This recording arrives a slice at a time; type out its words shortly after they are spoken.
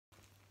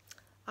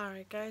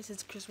Alright guys,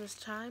 it's Christmas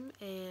time,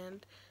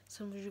 and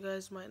some of you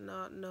guys might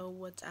not know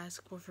what to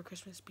ask for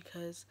Christmas,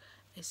 because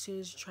as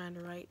soon as you're trying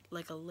to write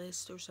like a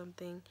list or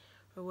something,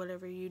 or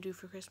whatever you do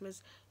for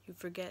Christmas, you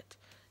forget.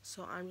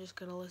 So I'm just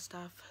going to list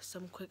off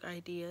some quick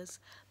ideas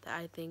that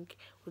I think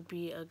would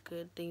be a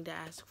good thing to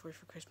ask for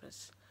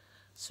Christmas.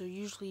 So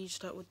usually you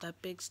start with that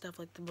big stuff,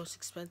 like the most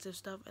expensive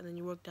stuff, and then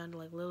you work down to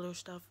like littler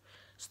stuff,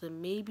 so that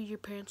maybe your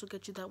parents will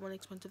get you that one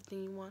expensive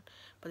thing you want,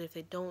 but if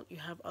they don't, you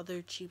have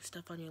other cheap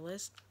stuff on your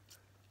list.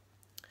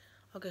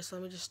 Okay, so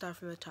let me just start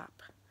from the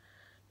top.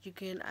 You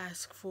can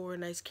ask for a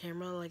nice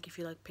camera, like if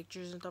you like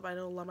pictures and stuff. I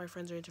know a lot of my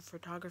friends are into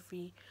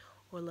photography,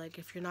 or like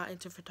if you're not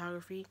into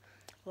photography,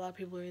 a lot of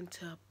people are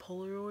into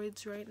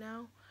Polaroids right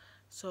now.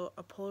 So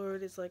a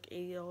Polaroid is like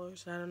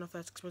 $80. I don't know if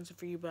that's expensive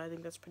for you, but I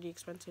think that's pretty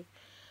expensive.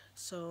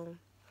 So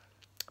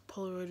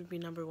Polaroid would be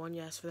number one.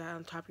 You ask for that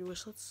on top of your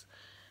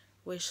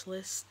wish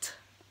list.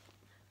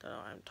 Don't know,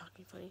 I'm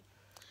talking funny.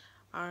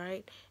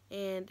 Alright,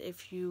 and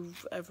if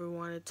you've ever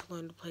wanted to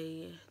learn to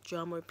play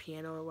drum or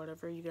piano or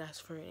whatever, you could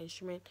ask for an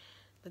instrument.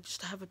 Like, just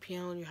to have a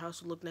piano in your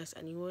house would look nice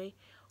anyway,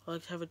 or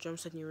like to have a drum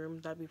set in your room,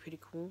 that'd be pretty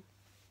cool.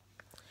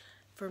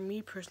 For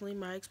me personally,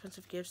 my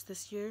expensive gifts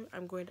this year,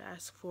 I'm going to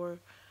ask for,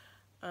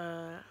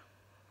 I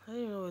don't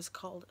even know what it's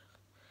called.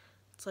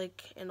 It's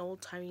like an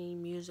old-timey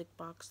music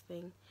box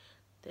thing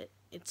that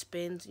it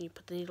spins and you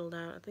put the needle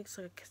down. I think it's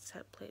like a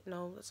cassette plate.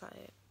 No, that's not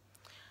it.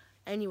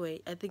 Anyway,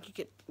 I think you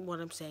get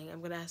what I'm saying. I'm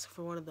going to ask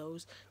for one of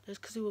those,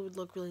 just because it would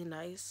look really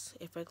nice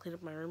if I clean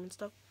up my room and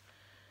stuff.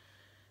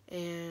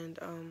 And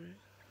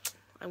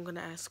I'm going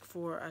to ask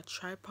for a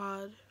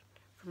tripod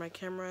for my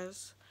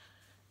cameras.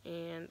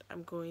 And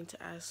I'm going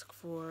to ask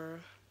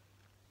for,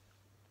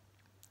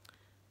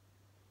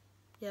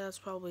 yeah, that's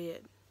probably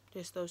it.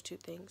 Just those two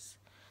things.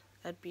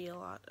 That'd be a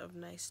lot of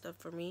nice stuff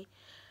for me.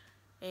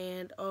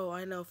 And, oh,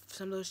 I know,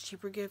 some of those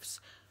cheaper gifts,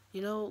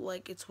 you know,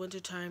 like it's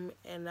wintertime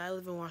and I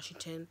live in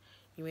Washington.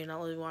 You may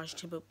not live in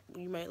Washington, but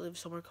you might live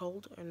somewhere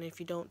cold. And if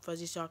you don't,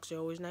 fuzzy socks are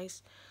always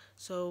nice.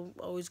 So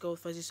always go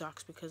with fuzzy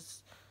socks,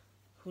 because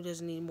who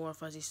doesn't need more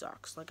fuzzy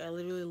socks? Like, I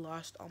literally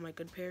lost all my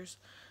good pairs,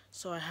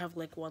 so I have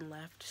like one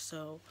left.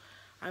 So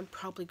I'm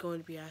probably going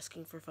to be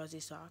asking for fuzzy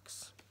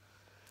socks.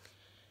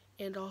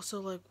 And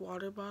also, like,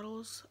 water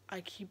bottles.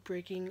 I keep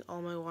breaking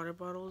all my water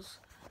bottles.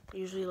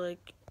 Usually,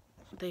 like,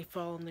 they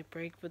fall and they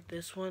break, but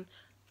this one,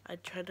 I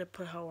tried to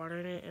put hot water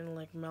in it and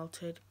like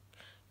melted,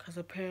 because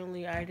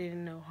apparently I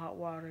didn't know hot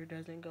water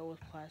doesn't go with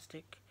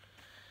plastic.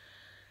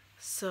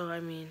 So I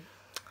mean,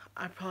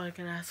 I probably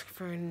can ask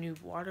for a new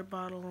water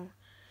bottle.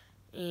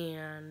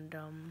 And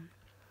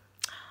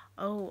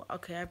oh,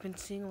 okay, I've been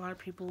seeing a lot of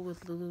people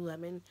with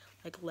Lululemon,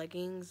 like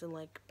leggings and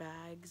like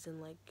bags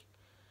and like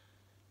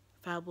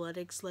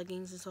Fabletics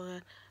leggings and so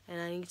that,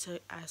 and I need to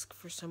ask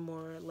for some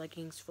more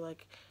leggings for,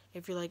 like,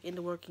 if you're like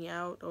into working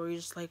out or you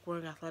just like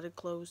wearing athletic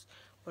clothes,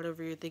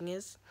 whatever your thing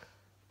is.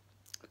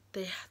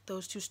 They have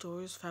those two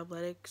stores,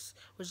 Fabletics,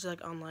 which is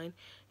like online,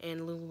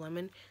 and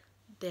Lululemon.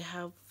 They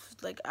have,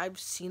 like, I've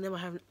seen them. I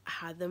haven't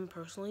had them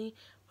personally,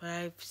 but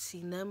I've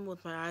seen them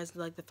with my eyes.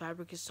 Like, the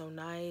fabric is so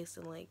nice,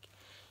 and like,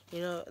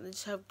 you know, they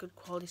just have good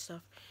quality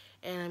stuff.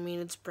 And I mean,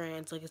 it's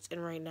brands, like, it's in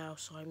right now,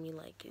 so I mean,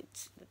 like,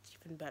 it's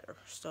even better.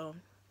 So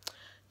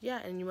yeah,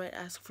 and you might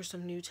ask for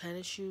some new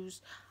tennis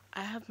shoes.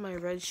 I have my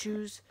red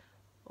shoes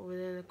over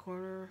there in the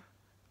corner.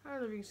 I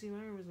don't know if you can see,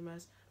 my room is a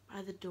mess.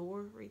 By the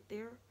door, right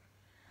there.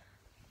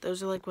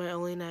 Those are like my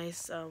only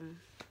nice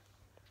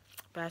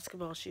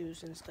basketball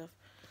shoes and stuff.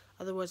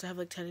 Otherwise, I have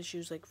like tennis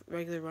shoes, like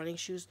regular running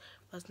shoes,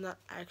 but it's not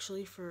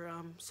actually for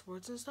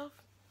sports and stuff.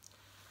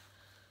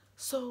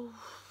 So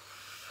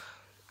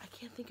I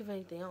can't think of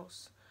anything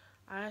else.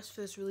 I asked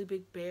for this really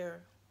big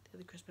bear the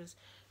other Christmas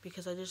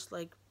because I just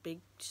like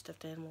big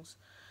stuffed animals.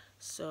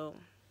 So,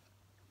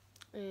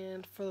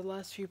 and for the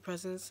last few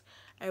presents,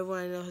 everyone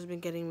I know has been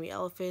getting me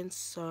elephants,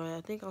 so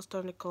I think I'll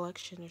start a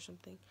collection or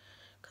something,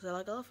 because I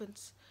like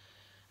elephants.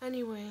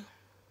 Anyway,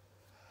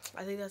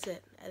 I think that's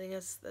it. I think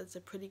that's a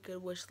pretty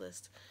good wish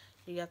list.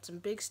 You got some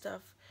big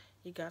stuff,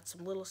 you got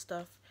some little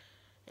stuff,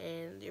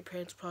 and your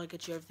parents will probably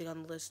get you everything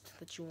on the list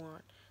that you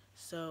want.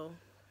 So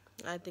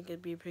I think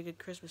it'd be a pretty good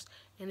Christmas.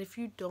 And if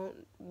you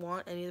don't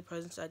want any of the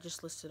presents I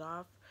just listed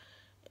off,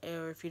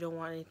 or if you don't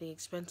want anything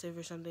expensive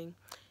or something,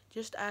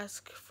 just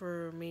ask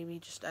for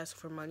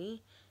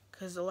money,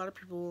 because a lot of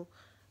people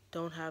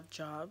don't have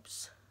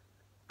jobs.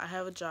 I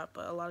have a job,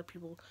 but a lot of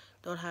people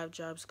don't have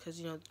jobs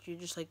because, you know, you're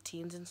just like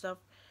teens and stuff.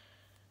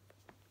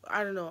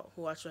 I don't know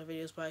who watches my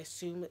videos, but I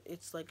assume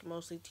it's like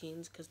mostly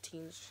teens, because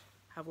teens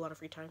have a lot of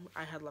free time.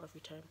 I had a lot of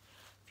free time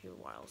a few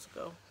whiles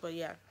ago, but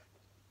yeah.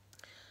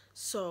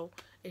 So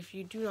if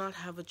you do not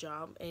have a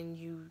job and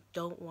you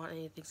don't want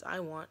any of the things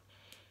I want,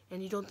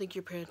 and you don't think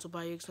your parents will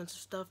buy you expensive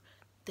stuff,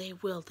 they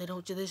will. They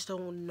just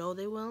don't know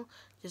they will.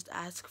 Just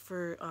ask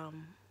for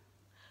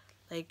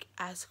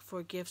ask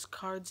for gifts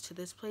cards to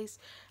this place,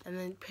 and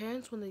then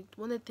parents, when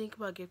they think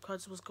about gift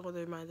cards, what's going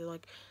through their mind? They're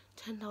like,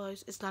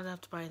 $10, it's not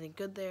enough to buy anything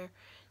good there.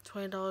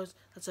 $20,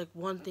 that's like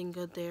one thing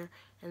good there,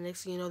 and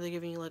next thing you know, they're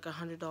giving you like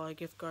 $100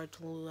 gift card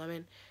to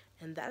Lululemon,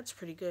 and that's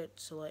pretty good.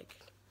 So like,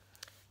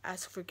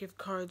 ask for gift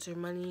cards or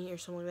money or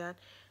something like that,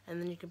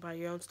 and then you can buy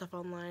your own stuff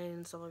online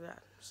and stuff like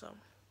that. So,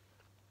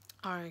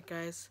 alright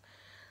guys,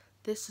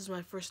 this is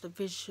my first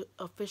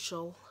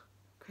official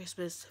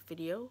Christmas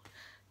video,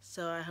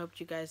 so I hope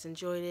you guys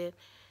enjoyed it,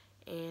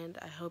 and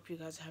I hope you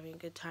guys are having a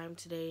good time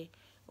today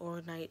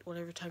or night,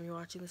 whatever time you're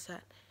watching this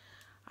at.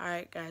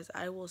 Alright guys,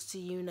 I will see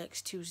you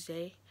next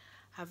Tuesday.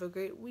 Have a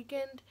great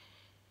weekend,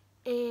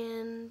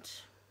 and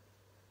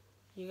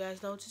you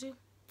guys know what to do.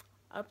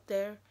 Up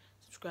there,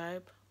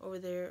 subscribe, over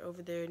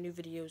there, new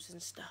videos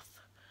and stuff.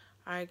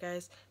 Alright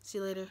guys, see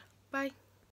you later. Bye.